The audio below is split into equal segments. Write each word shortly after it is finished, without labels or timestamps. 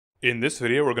In this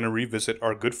video, we're going to revisit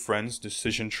our good friends'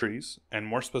 decision trees, and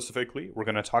more specifically, we're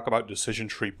going to talk about decision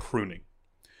tree pruning.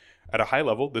 At a high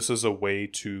level, this is a way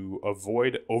to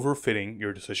avoid overfitting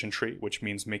your decision tree, which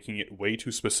means making it way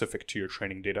too specific to your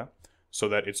training data so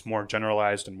that it's more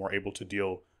generalized and more able to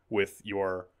deal with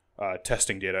your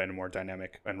testing data in a more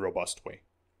dynamic and robust way.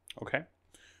 Okay?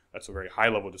 That's a very high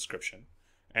level description.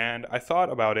 And I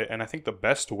thought about it, and I think the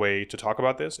best way to talk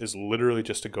about this is literally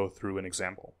just to go through an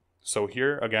example. So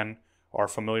here, again, our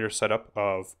familiar setup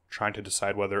of trying to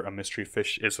decide whether a mystery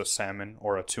fish is a salmon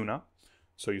or a tuna.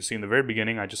 So you see in the very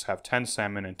beginning, I just have 10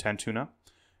 salmon and 10 tuna.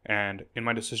 And in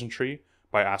my decision tree,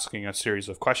 by asking a series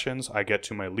of questions, I get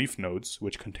to my leaf nodes,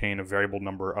 which contain a variable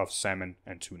number of salmon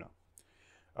and tuna.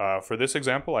 For this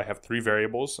example, I have 3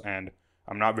 variables, and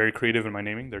I'm not very creative in my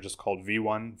naming. They're just called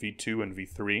V1, V2, and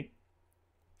V3.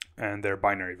 And they're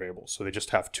binary variables, so they just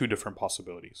have 2 different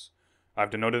possibilities. I've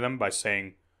denoted them by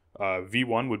saying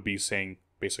V1 would be saying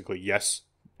basically yes,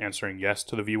 answering yes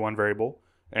to the V1 variable.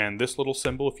 And this little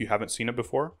symbol, if you haven't seen it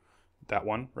before, that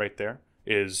one right there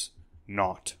is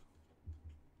not.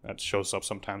 That shows up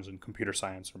sometimes in computer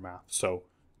science or math. So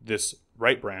this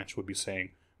right branch would be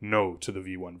saying no to the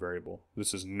V1 variable.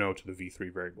 This is no to the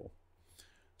V3 variable.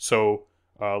 So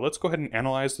let's go ahead and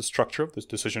analyze the structure of this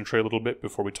decision tree a little bit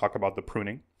before we talk about the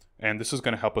pruning. And this is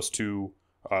going to help us to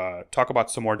talk about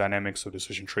some more dynamics of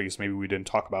decision trees maybe we didn't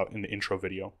talk about in the intro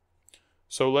video.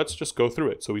 So let's just go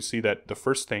through it. So we see that the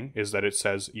first thing is that it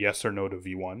says yes or no to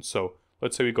V1. So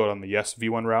let's say we go on the yes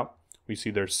V1 route. We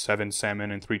see there's 7 salmon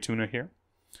and 3 tuna here.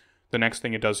 The next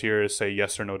thing it does here is say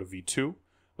yes or no to V2.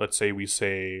 Let's say we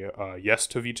say yes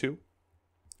to V2.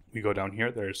 We go down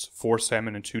here. There's 4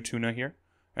 salmon and 2 tuna here.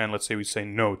 And let's say we say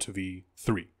no to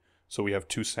V3. So we have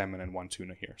 2 salmon and 1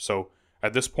 tuna here. So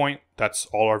at this point, that's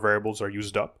all our variables are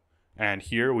used up. And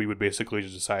here we would basically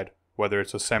just decide whether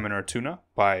it's a salmon or a tuna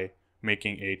by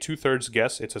making a 2/3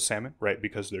 guess it's a salmon, right?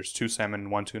 Because there's 2 salmon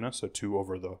and 1 tuna, so 2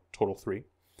 over the total 3.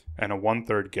 And a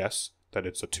 1/3 guess that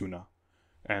it's a tuna.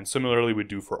 And similarly, we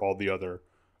do for all the other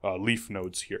leaf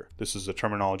nodes here. This is a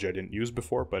terminology I didn't use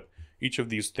before, but each of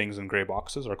these things in gray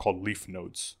boxes are called leaf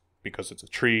nodes because it's a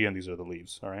tree and these are the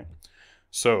leaves, all right?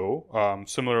 So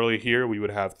similarly here, we would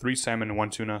have 3 salmon and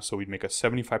 1 tuna. So we'd make a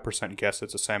 75% guess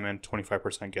it's a salmon,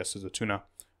 25% guess it's a tuna.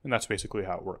 And that's basically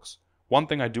how it works. One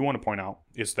thing I do want to point out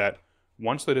is that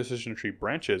once the decision tree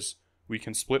branches, we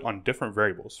can split on different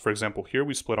variables. For example, here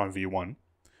we split on V1.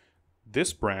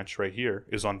 This branch right here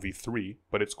is on V3,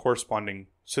 but its corresponding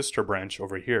sister branch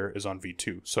over here is on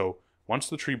V2. So once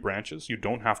the tree branches, you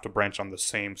don't have to branch on the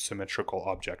same symmetrical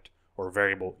object or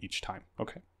variable each time.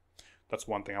 Okay. That's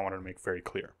one thing I wanted to make very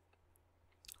clear.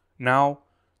 Now,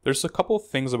 there's a couple of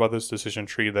things about this decision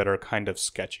tree that are kind of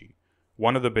sketchy.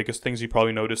 One of the biggest things you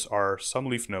probably notice are some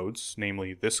leaf nodes,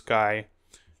 namely this guy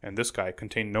and this guy,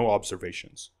 contain no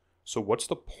observations. So what's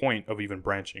the point of even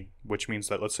branching? Which means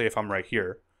that let's say if I'm right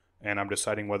here and I'm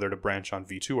deciding whether to branch on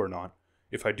V2 or not,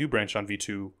 if I do branch on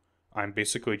V2, I'm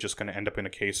basically just going to end up in a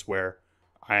case where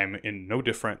I'm in no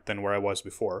different than where I was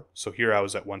before. So here I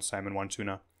was at 1 salmon, 1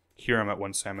 tuna. Here I'm at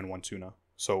 1 salmon, 1 tuna.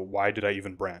 So why did I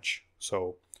even branch?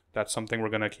 So that's something we're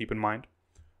going to keep in mind.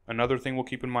 Another thing we'll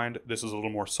keep in mind, this is a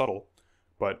little more subtle,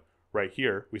 but right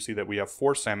here we see that we have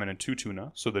 4 salmon and 2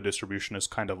 tuna. So the distribution is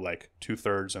kind of like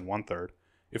 2/3 and 1/3.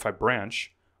 If I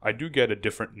branch, I do get a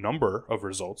different number of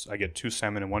results. I get 2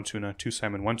 salmon and 1 tuna, 2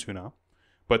 salmon, 1 tuna,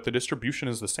 but the distribution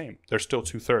is the same. They're still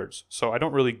 2/3. So I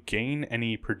don't really gain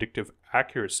any predictive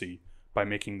accuracy by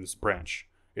making this branch.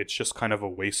 It's just kind of a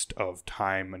waste of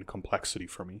time and complexity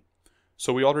for me.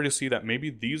 So we already see that maybe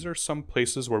these are some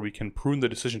places where we can prune the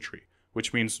decision tree,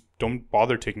 which means don't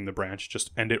bother taking the branch,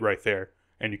 just end it right there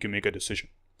and you can make a decision.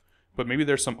 But maybe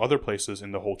there's some other places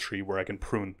in the whole tree where I can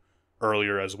prune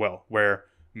earlier as well, where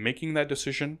making that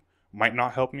decision might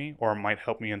not help me or might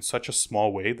help me in such a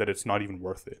small way that it's not even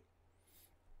worth it.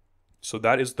 So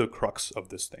that is the crux of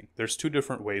this thing. There's 2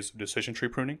 different ways of decision tree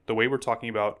pruning. The way we're talking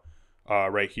about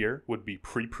right here would be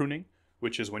pre-pruning,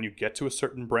 which is when you get to a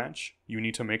certain branch, you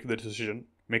need to make the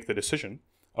decision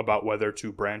about whether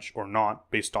to branch or not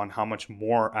based on how much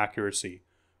more accuracy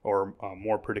or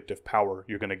more predictive power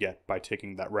you're going to get by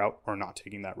taking that route or not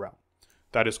taking that route.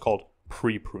 That is called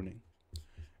pre-pruning.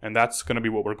 And that's going to be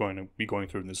what we're going to be going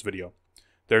through in this video.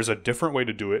 There's a different way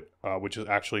to do it, which is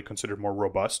actually considered more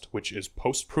robust, which is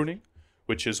post-pruning,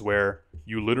 which is where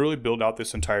you literally build out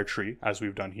this entire tree as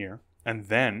we've done here. And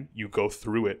then you go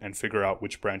through it and figure out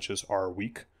which branches are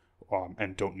weak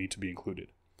and don't need to be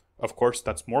included. Of course,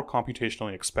 that's more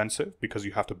computationally expensive because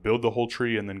you have to build the whole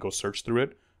tree and then go search through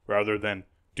it rather than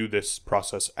do this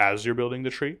process as you're building the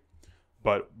tree.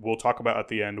 but we'll talk about at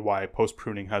the end why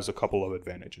post-pruning has a couple of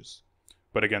advantages.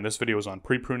 But again, this video is on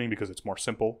pre-pruning because it's more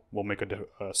simple. We'll make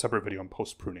a separate video on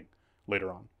post-pruning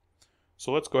later on.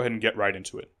 So let's go ahead and get right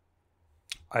into it.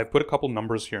 I've put a couple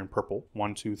numbers here in purple,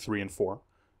 1, 2, 3, and 4.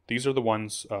 These are the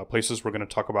ones, places we're going to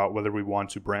talk about whether we want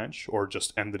to branch or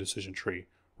just end the decision tree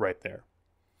right there.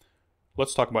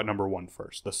 Let's talk about number 1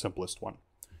 first, the simplest one.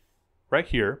 Right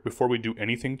here, before we do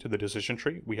anything to the decision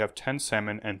tree, we have 10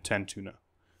 salmon and 10 tuna.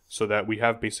 So that we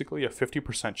have basically a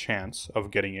 50% chance of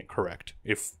getting it correct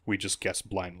if we just guess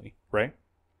blindly, right?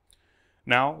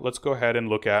 Now, let's go ahead and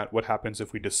look at what happens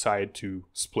if we decide to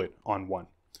split on 1.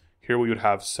 Here we would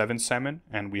have 7 salmon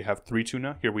and we have 3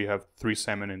 tuna. Here we have 3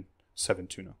 salmon and 7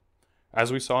 tuna.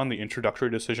 As we saw in the introductory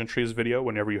decision trees video,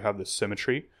 whenever you have this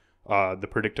symmetry, the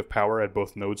predictive power at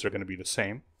both nodes are going to be the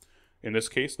same. In this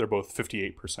case, they're both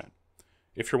 58%.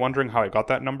 If you're wondering how I got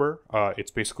that number,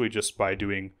 it's basically just by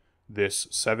doing this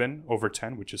 7 over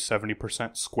 10, which is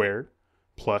 70% squared,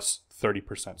 plus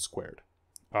 30% squared.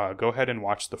 Go ahead and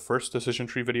watch the first decision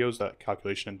tree videos. That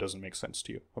calculation doesn't make sense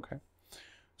to you, okay?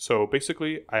 So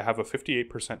basically, I have a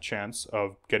 58% chance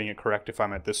of getting it correct if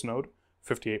I'm at this node,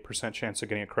 58% chance of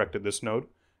getting it correct at this node,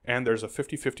 and there's a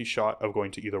 50-50 shot of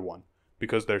going to either one.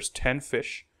 Because there's 10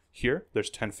 fish here, there's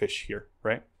 10 fish here,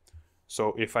 right?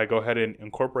 So if I go ahead and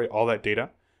incorporate all that data,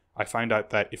 I find out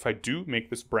that if I do make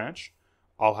this branch,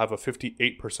 I'll have a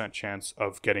 58% chance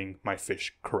of getting my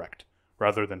fish correct,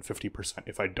 rather than 50%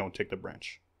 if I don't take the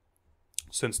branch.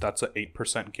 Since that's an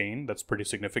 8% gain, that's pretty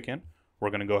significant,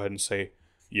 we're going to go ahead and say,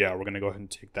 yeah, we're going to go ahead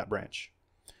and take that branch.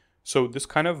 So this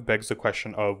kind of begs the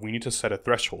question of, we need to set a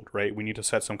threshold, right? We need to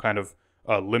set some kind of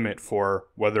limit for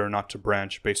whether or not to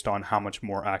branch based on how much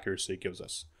more accuracy it gives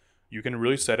us. You can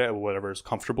really set it at whatever is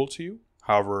comfortable to you,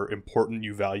 however important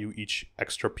you value each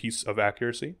extra piece of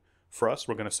accuracy. For us,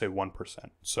 we're going to say 1%.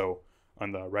 So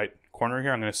on the right corner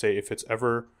here, I'm going to say if it's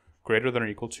ever greater than or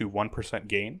equal to 1%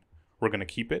 gain, we're going to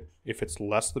keep it. If it's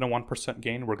less than a 1%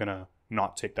 gain, we're going to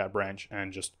not take that branch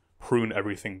and just prune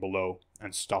everything below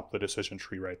and stop the decision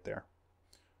tree right there.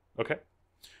 Okay,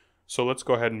 so let's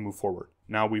go ahead and move forward.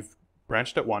 Now we've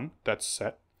branched at 1, that's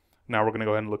set. Now we're going to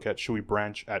go ahead and look at, should we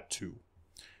branch at 2?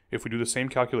 If we do the same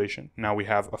calculation, now we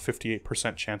have a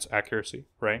 58% chance accuracy,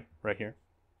 right here,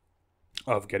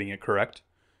 of getting it correct.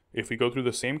 If we go through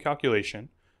the same calculation,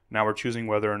 now we're choosing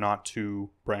whether or not to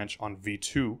branch on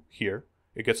V2 here.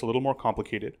 It gets a little more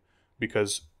complicated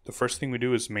because the first thing we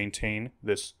do is maintain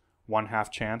this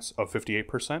 1/2 chance of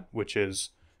 58%, which is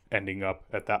ending up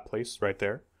at that place right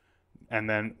there. And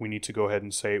then we need to go ahead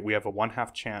and say we have a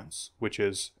 1/2 chance, which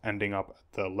is ending up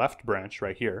at the left branch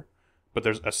right here. But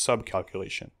there's a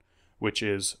sub-calculation, which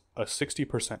is a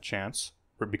 60% chance,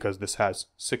 because this has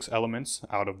 6 elements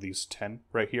out of these 10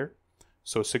 right here.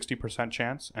 So 60%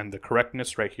 chance, and the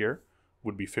correctness right here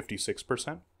would be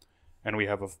 56%. And we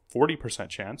have a 40%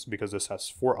 chance, because this has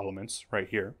 4 elements right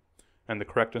here. And the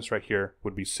correctness right here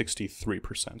would be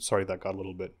 63%. Sorry, that got a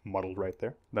little bit muddled right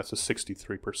there. That's a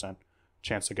 63%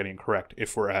 chance of getting correct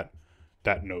if we're at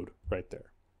that node right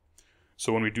there.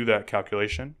 So when we do that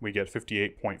calculation, we get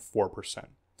 58.4%.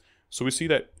 So we see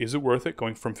that, is it worth it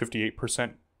going from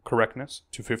 58% correctness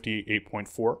to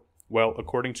 58.4? Well,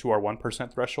 according to our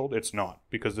 1% threshold, it's not,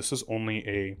 because this is only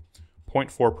a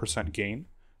 0.4% gain,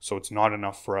 so it's not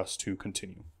enough for us to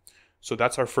continue. So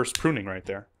that's our first pruning right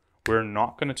there. We're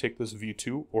not going to take this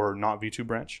V2 or not V2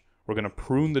 branch. We're going to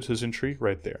prune the decision tree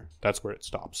right there. That's where it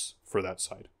stops for that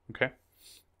side, okay?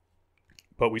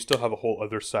 But we still have a whole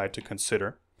other side to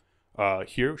consider.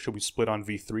 Here, should we split on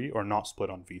V3 or not split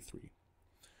on V3?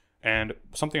 And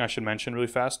something I should mention really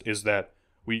fast is that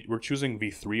we're choosing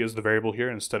V3 as the variable here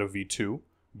instead of V2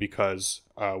 because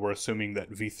we're assuming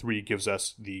that V3 gives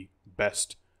us the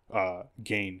best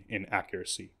gain in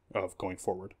accuracy of going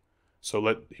forward.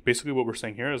 So basically what we're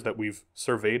saying here is that we've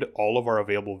surveyed all of our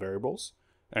available variables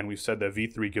and we've said that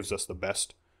V3 gives us the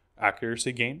best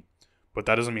accuracy gain, but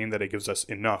that doesn't mean that it gives us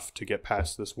enough to get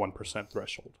past this 1%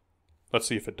 threshold. Let's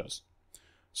see if it does.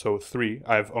 So 3,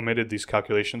 I've omitted these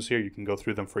calculations here. You can go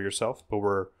through them for yourself,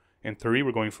 but in 3,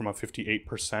 we're going from a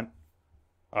 58%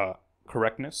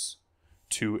 correctness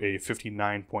to a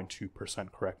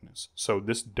 59.2% correctness. So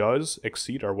this does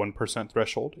exceed our 1%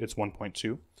 threshold. It's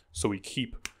 1.2. So we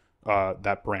keep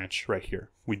that branch right here.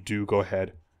 We do go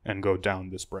ahead and go down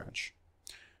this branch.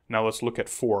 Now let's look at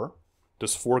 4.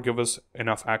 Does 4 give us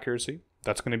enough accuracy?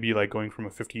 That's going to be like going from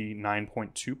a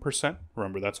 59.2%.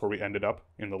 Remember, that's where we ended up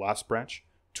in the last branch,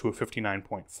 to a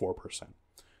 59.4%.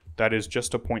 That is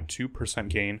just a 0.2%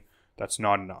 gain. That's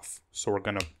not enough. So we're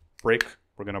going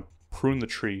to prune the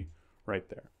tree right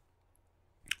there.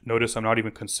 Notice I'm not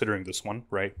even considering this one,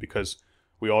 right? Because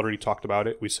we already talked about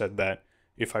it. We said that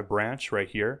if I branch right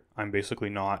here, I'm basically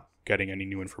not getting any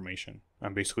new information.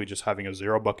 I'm basically just having a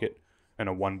 0 bucket and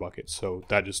a 1 bucket. So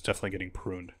that is definitely getting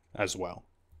pruned as well.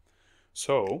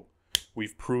 So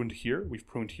we've pruned here,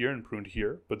 and pruned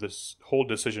here, but this whole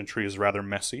decision tree is rather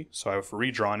messy. So I've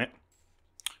redrawn it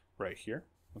right here,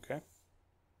 okay?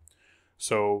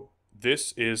 So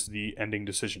this is the ending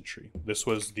decision tree. This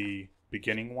was the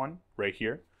beginning one right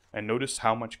here. And notice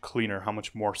how much cleaner, how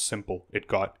much more simple it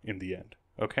got in the end,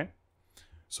 okay?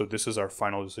 So this is our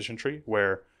final decision tree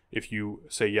where if you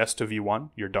say yes to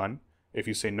V1, you're done. If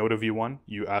you say no to V1,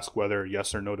 you ask whether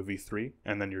yes or no to V3,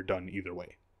 and then you're done either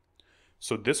way.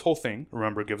 So this whole thing,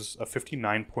 remember, gives a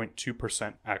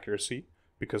 59.2% accuracy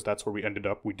because that's where we ended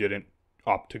up. We didn't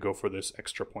opt to go for this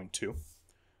extra 0.2.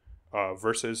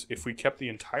 Versus if we kept the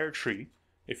entire tree,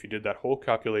 if you did that whole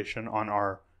calculation on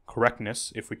our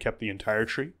correctness, if we kept the entire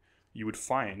tree, you would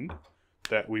find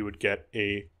that we would get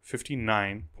a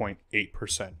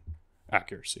 59.8%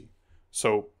 accuracy.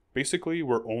 So basically,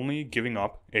 we're only giving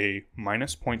up a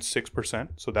minus 0.6%.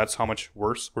 So that's how much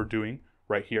worse we're doing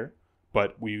right here.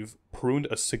 But we've pruned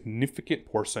a significant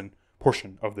portion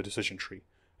of the decision tree,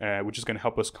 which is going to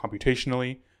help us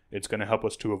computationally. It's going to help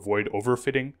us to avoid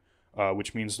overfitting,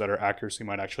 which means that our accuracy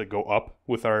might actually go up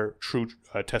with our true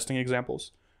testing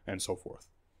examples and so forth.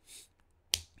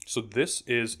 So this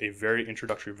is a very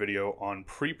introductory video on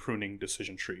pre-pruning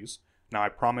decision trees. Now I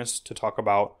promised to talk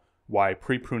about why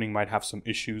pre-pruning might have some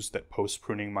issues that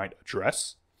post-pruning might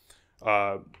address.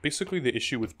 Basically the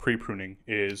issue with pre-pruning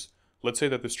is, let's say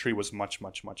that this tree was much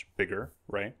bigger,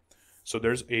 right? So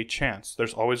there's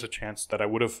always a chance that I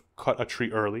would have cut a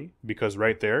tree early because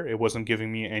right there, it wasn't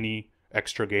giving me any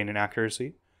extra gain in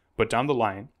accuracy. But down the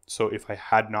line, so if I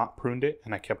had not pruned it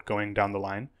and I kept going down the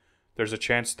line, there's a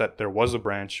chance that there was a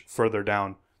branch further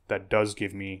down that does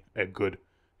give me a good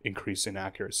increase in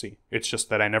accuracy. It's just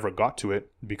that I never got to it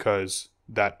because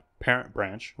that parent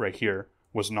branch right here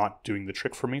was not doing the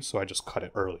trick for me, so I just cut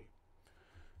it early.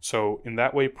 So in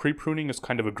that way, pre-pruning is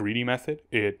kind of a greedy method.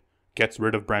 It gets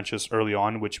rid of branches early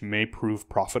on, which may prove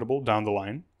profitable down the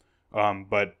line.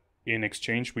 But in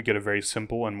exchange, we get a very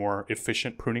simple and more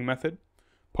efficient pruning method.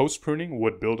 Post-pruning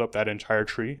would build up that entire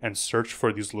tree and search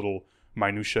for these little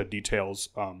minutia details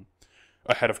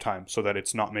ahead of time so that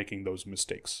it's not making those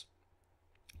mistakes,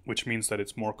 which means that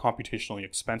it's more computationally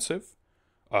expensive,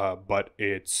 but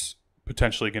it's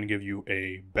potentially going to give you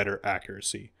a better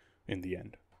accuracy in the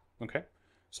end. Okay,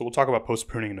 so we'll talk about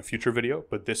post-pruning in a future video,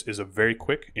 but this is a very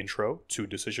quick intro to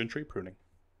decision tree pruning.